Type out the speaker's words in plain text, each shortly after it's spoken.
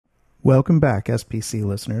Welcome back, SPC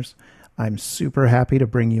listeners. I'm super happy to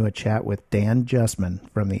bring you a chat with Dan Justman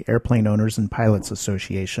from the Airplane Owners and Pilots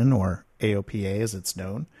Association, or AOPA as it's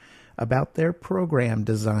known, about their program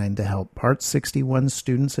designed to help Part 61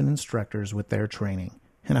 students and instructors with their training.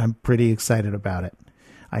 And I'm pretty excited about it.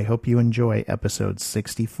 I hope you enjoy episode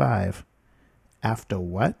 65. AFTA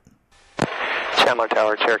what? Chandler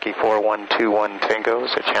Tower, Cherokee 4121 Tango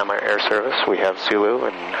is at Chandler Air Service. We have Zulu,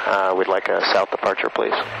 and we'd like a south departure,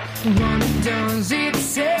 please. What does it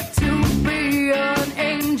take to be an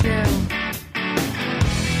angel?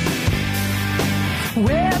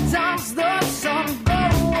 Where does the sun go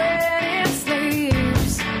when it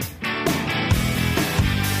sleeps?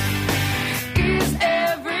 Is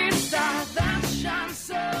every star that shines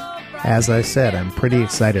so bright? As I said, I'm pretty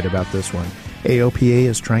excited about this one. AOPA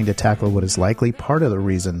is trying to tackle what is likely part of the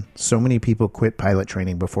reason so many people quit pilot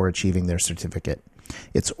training before achieving their certificate.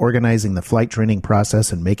 It's organizing the flight training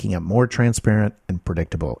process and making it more transparent and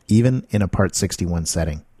predictable, even in a Part 61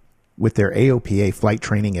 setting. With their AOPA Flight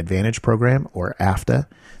Training Advantage Program, or AFTA,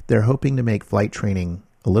 they're hoping to make flight training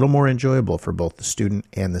a little more enjoyable for both the student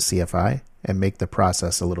and the CFI, and make the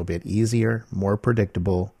process a little bit easier, more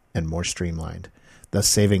predictable, and more streamlined, thus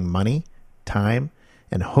saving money, time,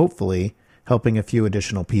 and hopefully helping a few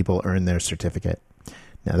additional people earn their certificate.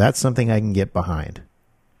 Now that's something I can get behind.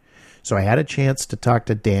 So I had a chance to talk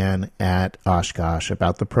to Dan at Oshkosh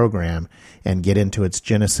about the program and get into its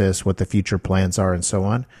genesis, what the future plans are, and so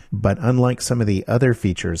on. But unlike some of the other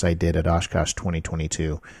features I did at Oshkosh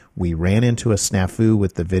 2022, we ran into a snafu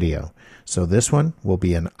with the video. So this one will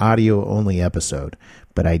be an audio-only episode.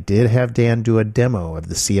 But I did have Dan do a demo of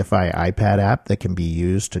the CFI iPad app that can be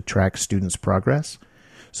used to track students' progress.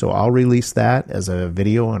 So I'll release that as a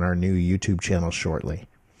video on our new YouTube channel shortly.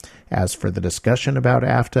 As for the discussion about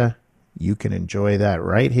AFTA, you can enjoy that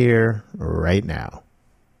right here, right now.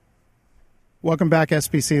 Welcome back,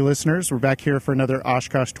 SPC listeners. We're back here for another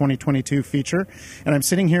Oshkosh 2022 feature. And I'm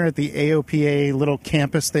sitting here at the AOPA little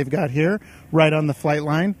campus they've got here, right on the flight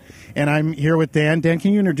line. And I'm here with Dan. Dan,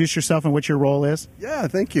 can you introduce yourself and what your role is? Yeah,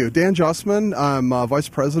 thank you. Dan Justman. I'm Vice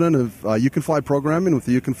President of You Can Fly Programming with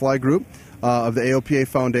the You Can Fly Group of the AOPA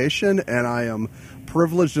Foundation. And I am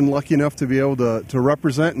privileged and lucky enough to be able to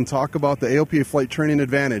represent and talk about the AOPA Flight Training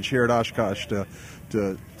Advantage here at Oshkosh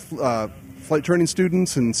to flight training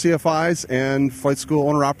students and CFIs and flight school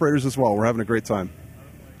owner-operators as well. We're having a great time.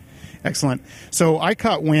 Excellent. So I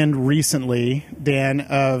caught wind recently, Dan,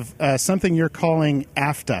 of something you're calling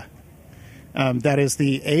AFTA. That is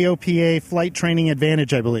the AOPA Flight Training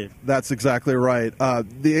Advantage, I believe. That's exactly right.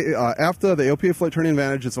 The AFTA, the AOPA Flight Training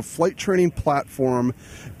Advantage, is a flight training platform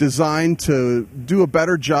designed to do a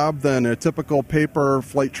better job than a typical paper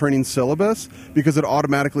flight training syllabus because it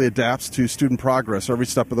automatically adapts to student progress every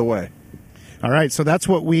step of the way. All right, so that's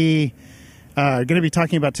what we are going to be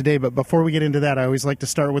talking about today. But before we get into that, I always like to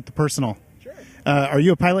start with the personal. Sure. Are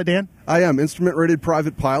you a pilot, Dan? I am. Instrument-rated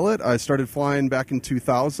private pilot. I started flying back in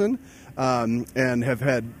 2000 and have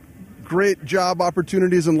had great job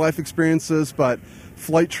opportunities and life experiences, but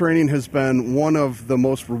flight training has been one of the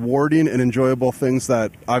most rewarding and enjoyable things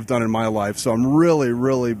that I've done in my life. So I'm really,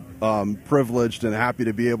 really privileged and happy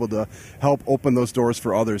to be able to help open those doors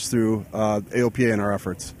for others through AOPA and our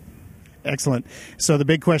efforts. Excellent. So the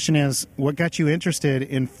big question is, what got you interested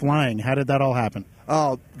in flying? How did that all happen?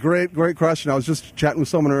 Oh, great question. I was just chatting with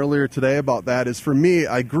someone earlier today about that. Is for me,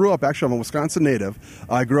 I grew up, actually I'm a Wisconsin native.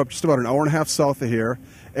 I grew up just about an hour and a half south of here,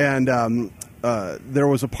 and there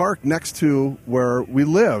was a park next to where we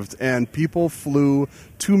lived, and people flew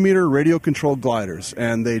 2-meter radio-controlled gliders,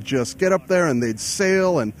 and they'd just get up there and they'd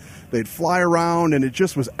sail and they'd fly around, and it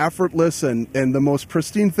just was effortless and the most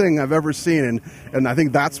pristine thing I've ever seen, and I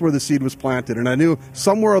think that's where the seed was planted. And I knew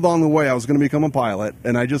somewhere along the way I was going to become a pilot,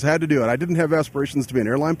 and I just had to do it. I didn't have aspirations to be an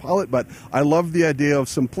airline pilot, but I loved the idea of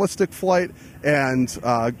simplistic flight, and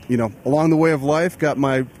along the way of life, got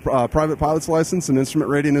my private pilot's license and instrument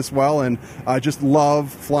rating as well, and I just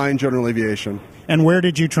love flying general aviation. And where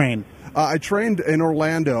did you train? I trained in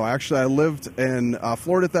Orlando. Actually, I lived in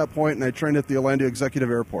Florida at that point, and I trained at the Orlando Executive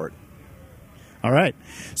Airport. All right.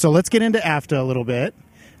 So let's get into AFTA a little bit.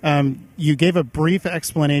 You gave a brief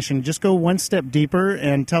explanation. Just go one step deeper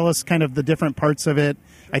and tell us kind of the different parts of it.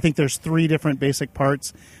 I think there's 3 different basic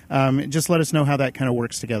parts. Just let us know how that kind of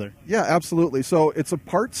works together. Yeah, absolutely. So it's a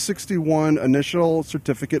Part 61 initial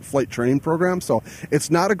certificate flight training program. So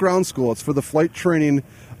it's not a ground school. It's for the flight training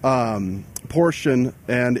portion,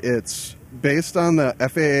 and it's based on the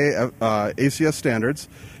FAA ACS standards,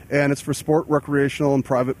 and it's for sport, recreational, and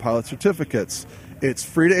private pilot certificates. It's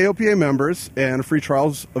free to AOPA members, and free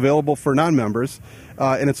trials available for non-members.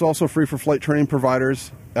 and it's also free for flight training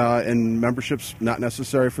providers, and membership's not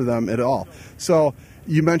necessary for them at all. So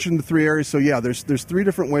you mentioned the 3 areas. So yeah, there's 3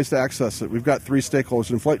 different ways to access it. We've got 3 stakeholders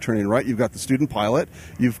in flight training, right? You've got the student pilot,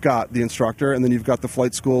 you've got the instructor, and then you've got the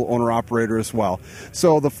flight school owner-operator as well.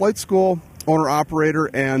 So the flight school owner-operator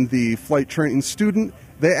and the flight training student,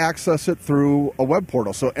 they access it through a web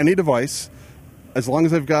portal. So any device, as long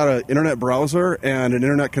as they've got an internet browser and an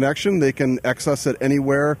internet connection, they can access it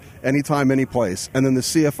anywhere, anytime, any place. And then the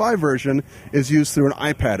CFI version is used through an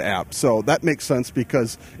iPad app. So that makes sense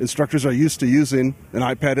because instructors are used to using an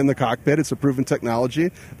iPad in the cockpit. It's a proven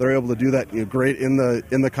technology. They're able to do that great in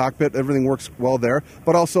the cockpit. Everything works well there.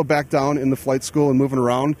 But also back down in the flight school and moving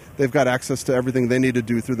around, they've got access to everything they need to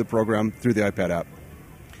do through the program, through the iPad app.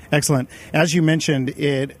 Excellent. As you mentioned,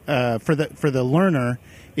 it for the learner,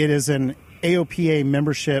 it is an AOPA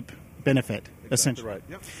membership benefit, essentially. Right.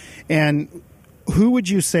 Yep. And who would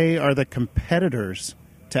you say are the competitors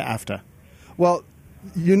to AFTA? Well,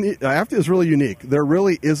 AFTA is really unique. There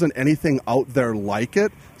really isn't anything out there like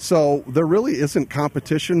it. So there really isn't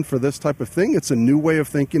competition for this type of thing. It's a new way of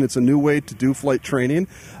thinking. It's a new way to do flight training.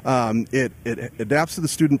 It adapts to the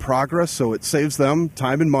student progress, so it saves them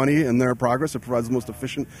time and money in their progress. It provides the most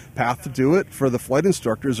efficient path to do it. For the flight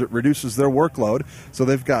instructors, it reduces their workload, so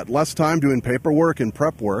they've got less time doing paperwork and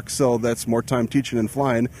prep work, so that's more time teaching and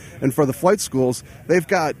flying. And for the flight schools, they've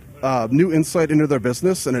got new insight into their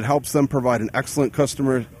business, and it helps them provide an excellent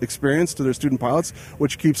customer experience to their student pilots,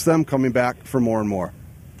 which keeps them coming back for more and more.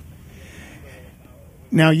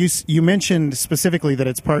 Now, you mentioned specifically that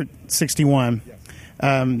it's Part 61,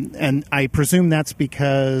 and I presume that's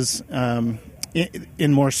because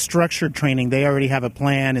in more structured training, they already have a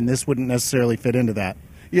plan, and this wouldn't necessarily fit into that.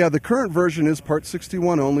 Yeah, the current version is Part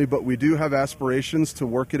 61 only, but we do have aspirations to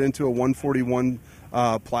work it into a 141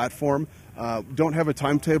 platform. Don't have a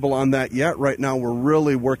timetable on that yet. Right now, we're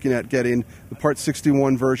really working at getting the Part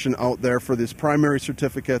 61 version out there for these primary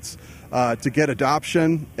certificates to get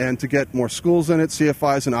adoption and to get more schools in it,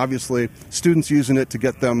 CFIs, and obviously students using it to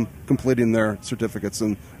get them completing their certificates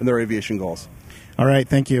and their aviation goals. All right,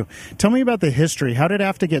 thank you. Tell me about the history. How did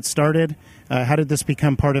AFTA get started? How did this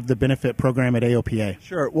become part of the benefit program at AOPA?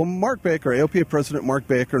 Sure. Well, Mark Baker, AOPA President Mark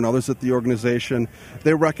Baker, and others at the organization,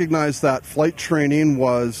 they recognized that flight training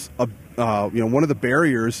was one of the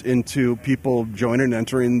barriers into people joining and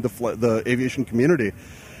entering the aviation community,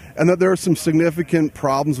 and that there are some significant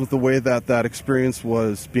problems with the way that experience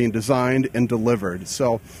was being designed and delivered.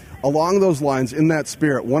 So along those lines, in that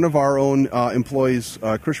spirit, one of our own employees,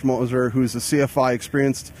 Chris Moser, who's a CFI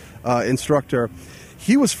experienced instructor,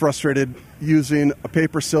 he was frustrated using a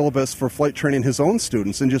paper syllabus for flight training his own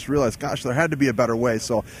students and just realized, gosh, there had to be a better way.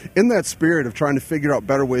 So in that spirit of trying to figure out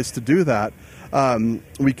better ways to do that,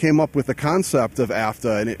 we came up with the concept of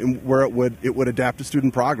AFTA, and where it would adapt to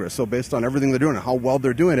student progress. So based on everything they're doing and how well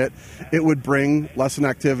they're doing it, it would bring lesson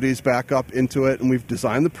activities back up into it. And we've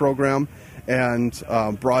designed the program and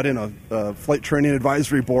brought in a flight training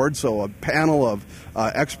advisory board, so a panel of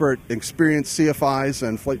expert, experienced CFIs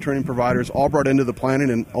and flight training providers all brought into the planning,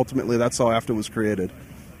 and ultimately that's how AFTA was created.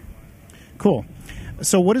 Cool.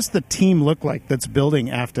 So what does the team look like that's building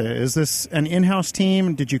AFTA? Is this an in-house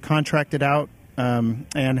team? Did you contract it out?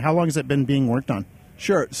 And how long has it been being worked on?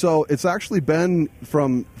 Sure. So it's actually been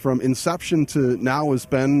from inception to now has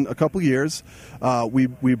been a couple years.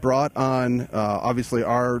 We brought on obviously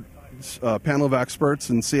our panel of experts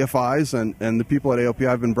and CFIs and the people at AOPA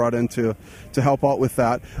have been brought in to help out with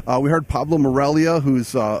that. We heard Pablo Morelia,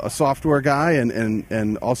 who's a software guy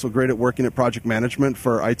and also great at working at project management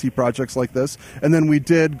for IT projects like this. And then we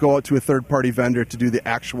did go out to a third-party vendor to do the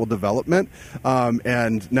actual development.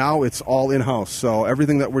 And now it's all in-house. So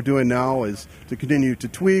everything that we're doing now is to continue to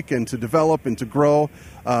tweak and to develop and to grow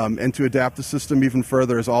and to adapt the system even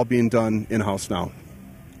further is all being done in-house now.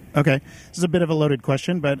 Okay. This is a bit of a loaded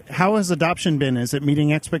question, but how has adoption been? Is it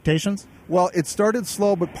meeting expectations? Well, it started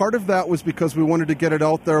slow, but part of that was because we wanted to get it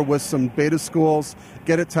out there with some beta schools,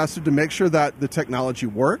 get it tested to make sure that the technology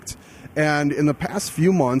worked. And in the past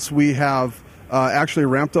few months, we have actually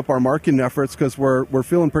ramped up our marketing efforts because we're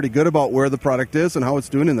feeling pretty good about where the product is and how it's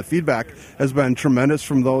doing, and the feedback has been tremendous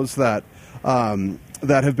from those that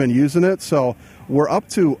have been using it. So we're up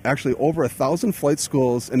to actually over 1,000 flight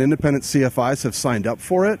schools and independent CFIs have signed up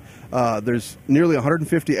for it. There's nearly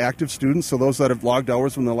 150 active students, so those that have logged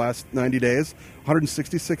hours within the last 90 days,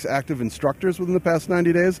 166 active instructors within the past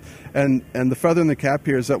 90 days, and the feather in the cap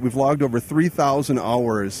here is that we've logged over 3,000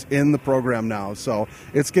 hours in the program now, so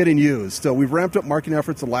it's getting used. So we've ramped up marketing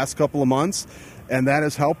efforts the last couple of months. and that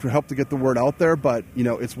has helped to get the word out there. But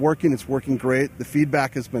it's working great. The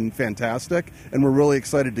feedback has been fantastic, and we're really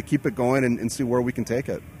excited to keep it going and see where we can take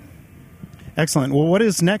it. Excellent. Well, what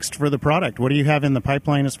is next for the product? What do you have in the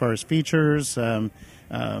pipeline as far as features,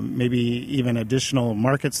 maybe even additional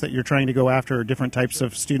markets that you're trying to go after, or different types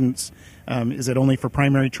of students? Is it only for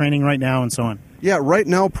primary training right now, and so on? Yeah, right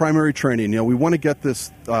now, primary training. We want to get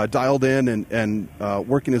this dialed in and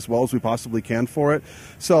working as well as we possibly can for it.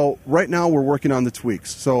 So right now, we're working on the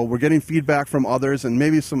tweaks. So we're getting feedback from others and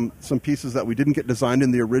maybe some pieces that we didn't get designed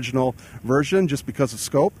in the original version just because of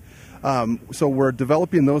scope. So we're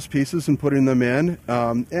developing those pieces and putting them in,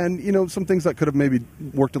 and some things that could have maybe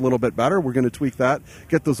worked a little bit better. We're going to tweak that,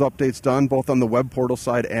 get those updates done both on the web portal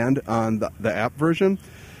side and on the app version.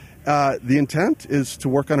 The intent is to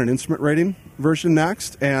work on an instrument rating version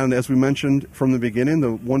next, and as we mentioned from the beginning,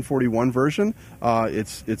 the 141 version,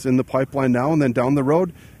 it's in the pipeline now, and then down the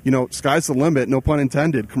road, sky's the limit, no pun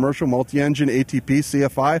intended. Commercial, multi-engine, ATP,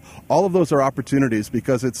 CFI, all of those are opportunities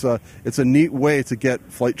because it's a neat way to get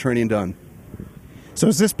flight training done. So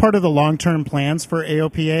is this part of the long-term plans for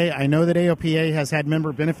AOPA? I know that AOPA has had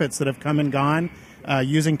member benefits that have come and gone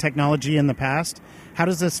using technology in the past. How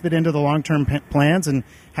does this fit into the long-term plans, and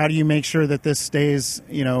how do you make sure that this stays,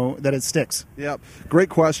 that it sticks? Yeah, great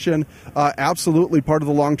question. Absolutely part of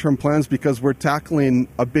the long-term plans because we're tackling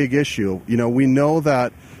a big issue. We know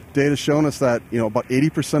that data's shown us that about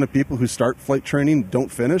 80% of people who start flight training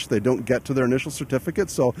don't finish. They don't get to their initial certificate.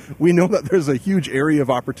 So we know that there's a huge area of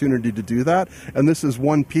opportunity to do that. And this is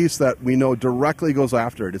one piece that we know directly goes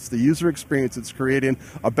after it. It's the user experience. It's creating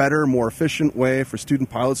a better, more efficient way for student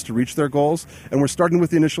pilots to reach their goals. And we're starting with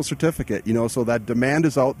the initial certificate, so that demand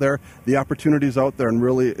is out there, the opportunity is out there, and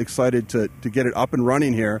really excited to get it up and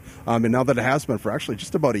running here. And now that it has been for actually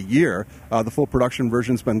just about a year, the full production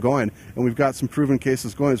version's been going. And we've got some proven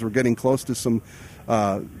cases going. We're getting close to some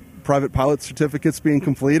private pilot certificates being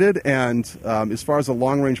completed, and as far as the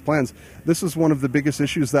long-range plans, this is one of the biggest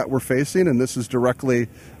issues that we're facing, and this is directly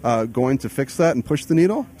going to fix that and push the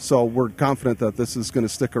needle. So we're confident that this is going to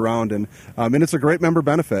stick around, and it's a great member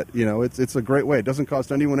benefit. It's a great way. It doesn't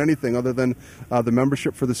cost anyone anything other than the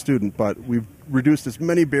membership for the student, but we've reduced as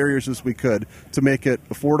many barriers as we could to make it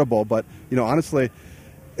affordable. But honestly,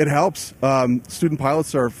 it helps. Student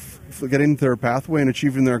pilots are getting their pathway and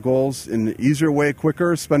achieving their goals in an easier way,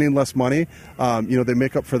 quicker, spending less money. They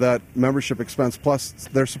make up for that membership expense, plus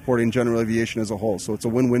they're supporting general aviation as a whole. So it's a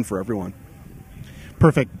win-win for everyone.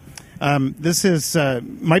 Perfect. This is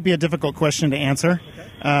might be a difficult question to answer,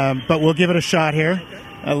 but we'll give it a shot here.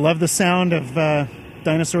 I love the sound of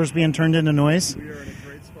dinosaurs being turned into noise. We are in a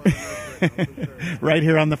great spot right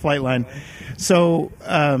here on the flight line. So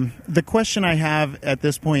the question I have at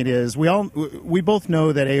this point is, we both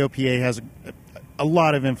know that AOPA has a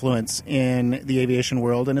lot of influence in the aviation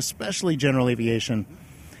world, and especially general aviation.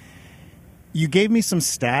 You gave me some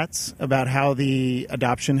stats about how the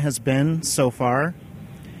adoption has been so far.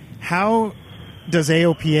 How does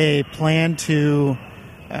AOPA plan to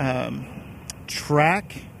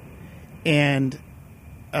track and,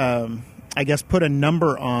 I guess, put a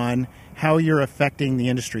number on how you're affecting the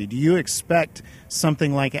industry? Do you expect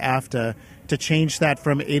something like AFTA to change that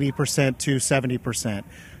from 80% to 70%,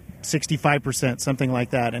 65%, something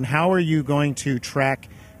like that? And how are you going to track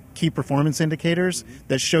key performance indicators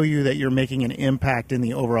that show you that you're making an impact in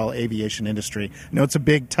the overall aviation industry? I know it's a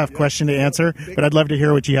big, tough question to answer, but I'd love to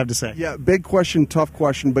hear what you have to say. Yeah, big question, tough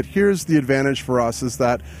question, but here's the advantage for us is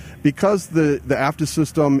that because the AFTA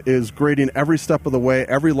system is grading every step of the way,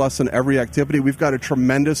 every lesson, every activity, we've got a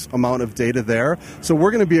tremendous amount of data there. So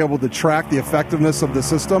we're going to be able to track the effectiveness of the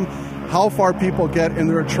system, how far people get in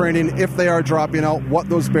their training, if they are dropping out, what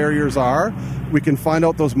those barriers are. We can find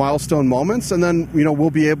out those milestone moments, and then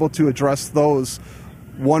we'll be able to address those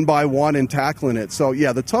one by one and tackling it. So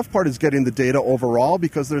yeah, the tough part is getting the data overall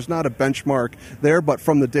because there's not a benchmark there, but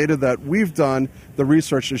from the data that we've done, the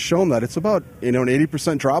research has shown that it's about an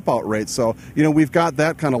 80% dropout rate. So we've got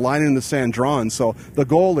that kind of line in the sand drawn. So the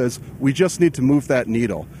goal is we just need to move that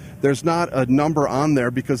needle. There's not a number on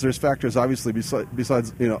there because there's factors obviously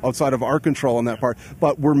besides outside of our control on that part,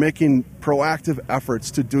 but we're making proactive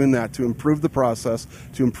efforts to doing that, to improve the process,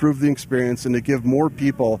 to improve the experience, and to give more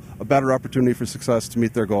people a better opportunity for success to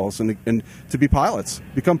meet their goals and to be pilots,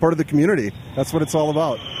 become part of the community. That's what it's all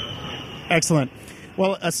about. Excellent.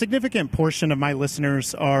 Well, a significant portion of my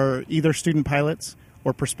listeners are either student pilots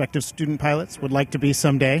or prospective student pilots, would like to be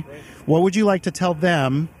someday. What would you like to tell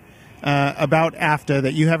them about AFTA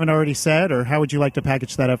that you haven't already said, or how would you like to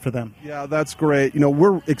package that up for them? Yeah, that's great.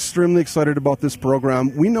 We're extremely excited about this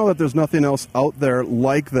program. We know that there's nothing else out there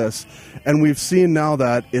like this, and we've seen now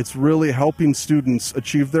that it's really helping students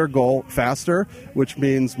achieve their goal faster, which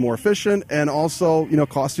means more efficient and also,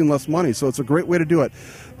 costing less money. So it's a great way to do it.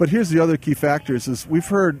 But here's the other key factors is we've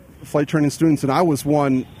heard flight training students, and I was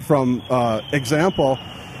one from example,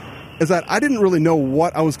 is that I didn't really know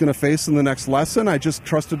what I was going to face in the next lesson. I just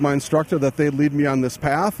trusted my instructor that they'd lead me on this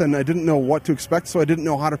path, and I didn't know what to expect, so I didn't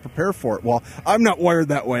know how to prepare for it. Well, I'm not wired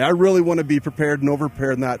that way. I really want to be prepared and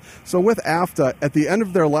over-prepared in that. So with AFTA, at the end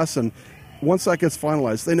of their lesson, once that gets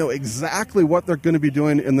finalized, they know exactly what they're going to be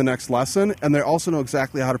doing in the next lesson, and they also know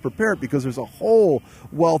exactly how to prepare it because there's a whole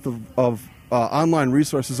wealth of online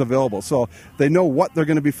resources available. So they know what they're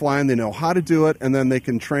going to be flying, they know how to do it, and then they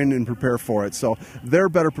can train and prepare for it. So they're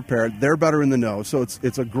better prepared, they're better in the know. So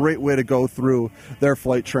it's a great way to go through their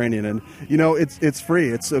flight training. And, it's free.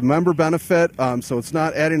 It's a member benefit, so it's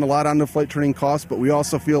not adding a lot on the flight training costs, but we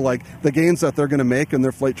also feel like the gains that they're going to make in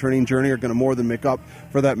their flight training journey are going to more than make up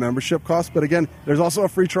for that membership cost. But again, there's also a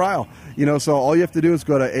free trial. So all you have to do is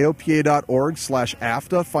go to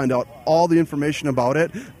aopa.org/AFTA, find out all the information about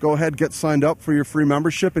it. Go ahead, get signed up for your free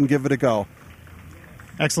membership and give it a go.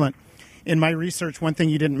 Excellent. In my research, one thing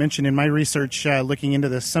you didn't mention in my research, looking into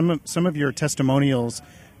this, some of your testimonials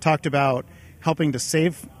talked about helping to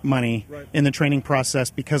save money in the training process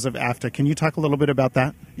because of AFTA. Can you talk a little bit about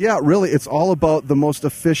that? Yeah, really, it's all about the most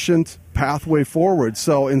efficient pathway forward.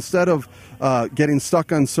 So instead of getting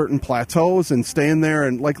stuck on certain plateaus and staying there,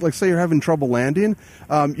 and like say you're having trouble landing,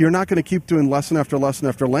 you're not going to keep doing lesson after lesson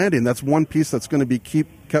after landing. That's one piece that's going to be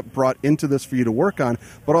kept brought into this for you to work on,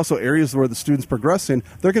 but also areas where the student's progressing,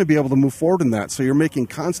 they're going to be able to move forward in that. So you're making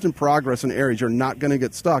constant progress in areas. You're not going to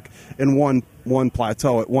get stuck in one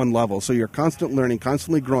plateau at one level. So you're constantly learning,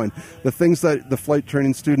 constantly growing. The things that the flight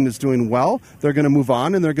training student is doing well, they're going to move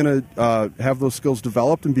on and they're going to have those skills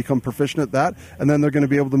developed and become proficient at that, and then they're going to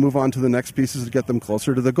be able to move on to the next pieces to get them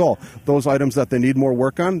closer to the goal. Those items that they need more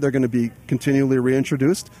work on, they're going to be continually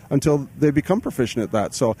reintroduced until they become proficient at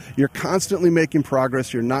that. So you're constantly making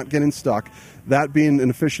progress. You're not getting stuck. That being an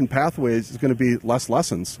efficient pathway is going to be less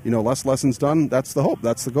lessons. Less lessons done, that's the hope.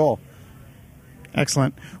 That's the goal.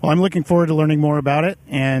 Excellent. Well, I'm looking forward to learning more about it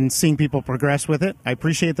and seeing people progress with it. I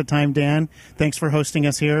appreciate the time, Dan. Thanks for hosting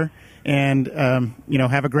us here. And,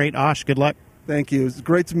 have a great OSH. Good luck. Thank you. It's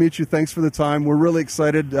great to meet you. Thanks for the time. We're really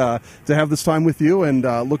excited to have this time with you and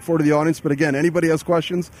look forward to the audience. But again, anybody has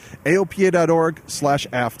questions,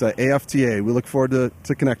 aopa.org/AFTA, AFTA. We look forward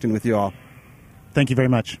to connecting with you all. Thank you very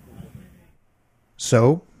much.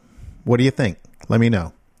 So, what do you think? Let me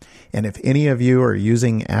know. And if any of you are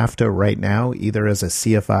using AFTA right now, either as a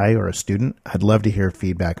CFI or a student, I'd love to hear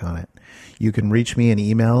feedback on it. You can reach me an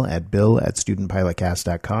email at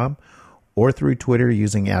bill@studentpilotcast.com or through Twitter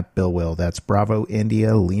using @BillWill. That's Bravo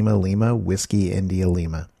India Lima Lima Whiskey India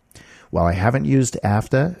Lima. While I haven't used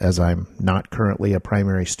AFTA, as I'm not currently a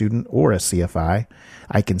primary student or a CFI,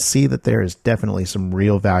 I can see that there is definitely some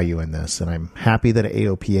real value in this, and I'm happy that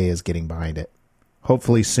AOPA is getting behind it.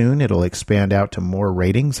 Hopefully soon it'll expand out to more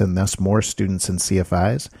ratings and thus more students and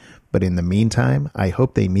CFIs, but in the meantime, I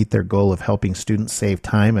hope they meet their goal of helping students save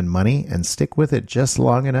time and money and stick with it just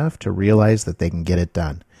long enough to realize that they can get it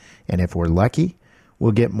done. And if we're lucky,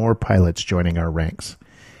 we'll get more pilots joining our ranks.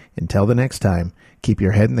 Until the next time, keep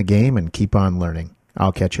your head in the game and keep on learning.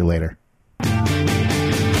 I'll catch you later.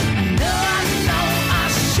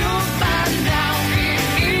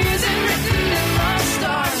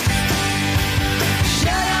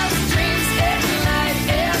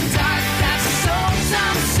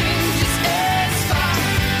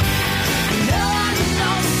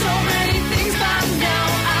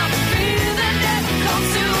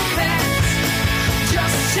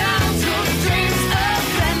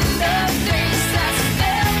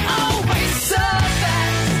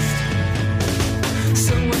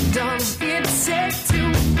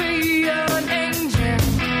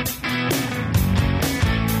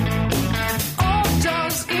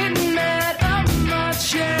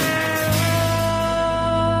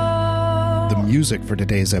 Music for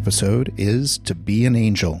today's episode is To Be an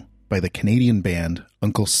Angel by the Canadian band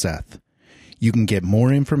Uncle Seth. You can get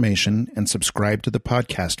more information and subscribe to the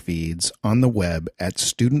podcast feeds on the web at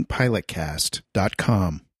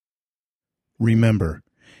studentpilotcast.com. Remember,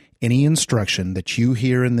 any instruction that you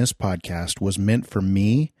hear in this podcast was meant for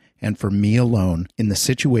me and for me alone in the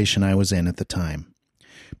situation I was in at the time.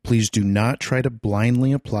 Please do not try to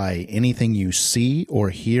blindly apply anything you see or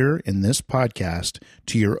hear in this podcast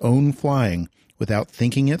to your own flying without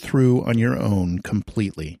thinking it through on your own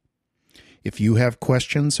completely. If you have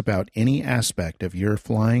questions about any aspect of your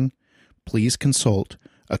flying, please consult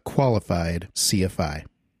a qualified CFI.